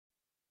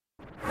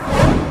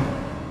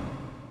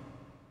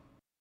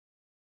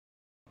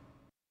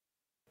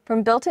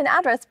From built-in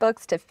address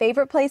books to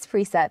favorite place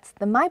presets,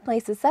 the My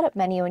Places setup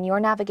menu in your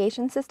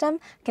navigation system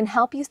can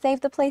help you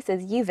save the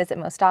places you visit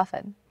most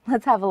often.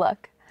 Let's have a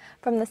look.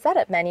 From the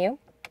setup menu,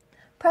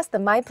 press the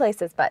My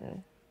Places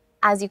button.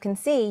 As you can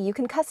see, you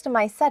can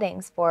customize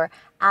settings for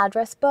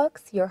address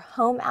books, your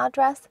home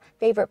address,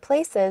 favorite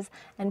places,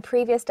 and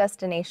previous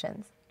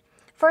destinations.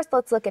 First,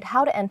 let's look at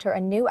how to enter a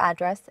new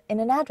address in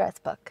an address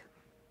book.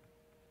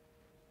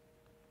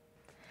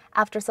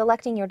 After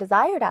selecting your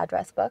desired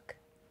address book,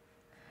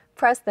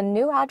 press the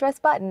New Address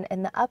button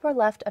in the upper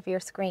left of your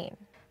screen.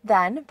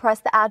 Then, press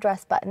the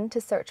Address button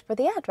to search for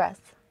the address.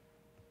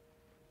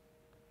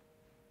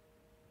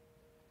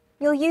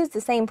 You'll use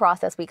the same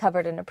process we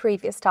covered in a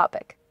previous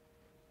topic.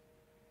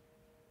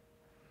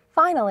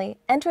 Finally,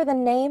 enter the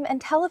name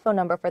and telephone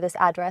number for this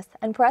address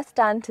and press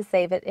Done to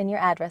save it in your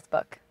address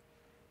book.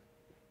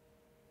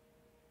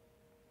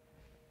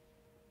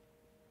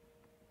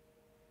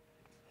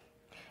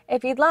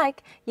 If you'd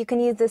like, you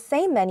can use the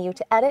same menu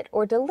to edit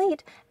or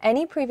delete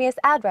any previous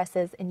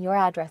addresses in your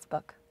address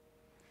book.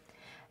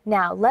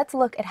 Now, let's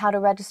look at how to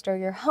register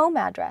your home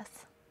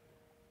address.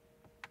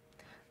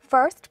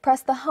 First,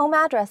 press the Home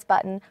Address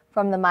button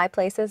from the My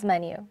Places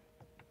menu.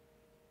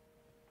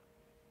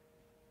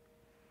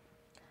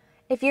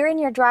 If you're in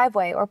your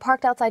driveway or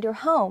parked outside your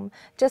home,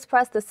 just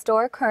press the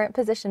Store Current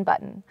Position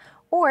button.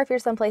 Or if you're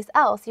someplace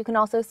else, you can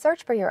also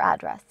search for your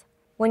address.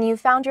 When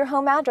you've found your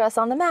home address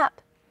on the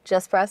map,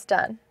 just press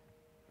Done.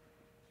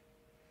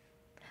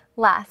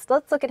 Last,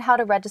 let's look at how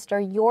to register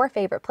your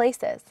favorite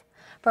places.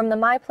 From the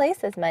My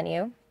Places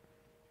menu,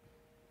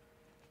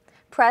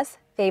 press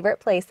Favorite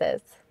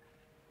Places.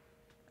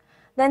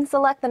 Then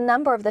select the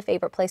number of the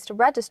favorite place to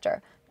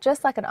register,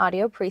 just like an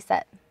audio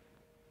preset.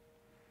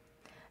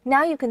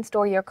 Now you can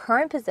store your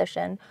current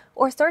position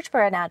or search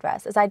for an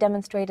address, as I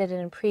demonstrated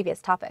in a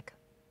previous topic.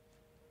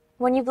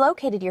 When you've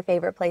located your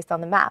favorite place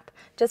on the map,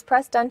 just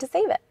press Done to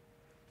save it.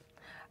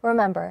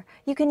 Remember,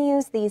 you can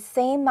use these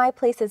same My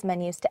Places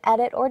menus to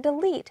edit or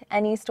delete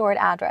any stored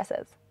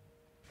addresses.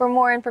 For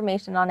more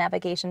information on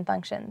navigation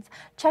functions,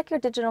 check your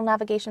Digital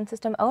Navigation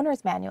System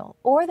Owner's Manual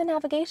or the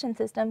Navigation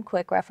System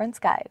Quick Reference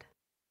Guide.